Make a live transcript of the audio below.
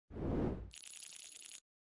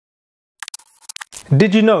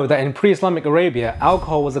Did you know that in pre-Islamic Arabia,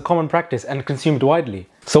 alcohol was a common practice and consumed widely?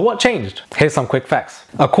 So what changed? Here's some quick facts.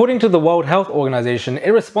 According to the World Health Organization,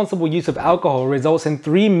 irresponsible use of alcohol results in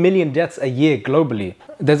 3 million deaths a year globally.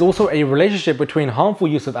 There's also a relationship between harmful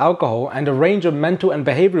use of alcohol and a range of mental and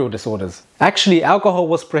behavioral disorders. Actually, alcohol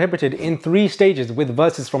was prohibited in 3 stages with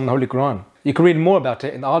verses from the Holy Quran. You can read more about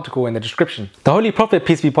it in the article in the description. The Holy Prophet,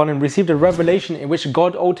 peace be upon him, received a revelation in which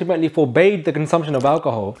God ultimately forbade the consumption of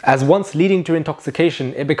alcohol, as once leading to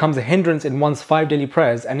intoxication, it becomes a hindrance in one's 5 daily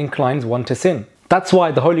prayers and inclines one to sin. That's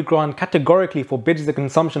why the Holy Quran categorically forbids the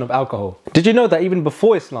consumption of alcohol. Did you know that even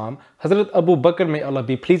before Islam, Hazrat Abu Bakr, may Allah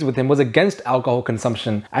be pleased with him, was against alcohol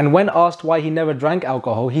consumption, and when asked why he never drank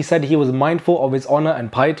alcohol, he said he was mindful of his honor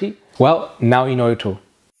and piety? Well, now you know it all.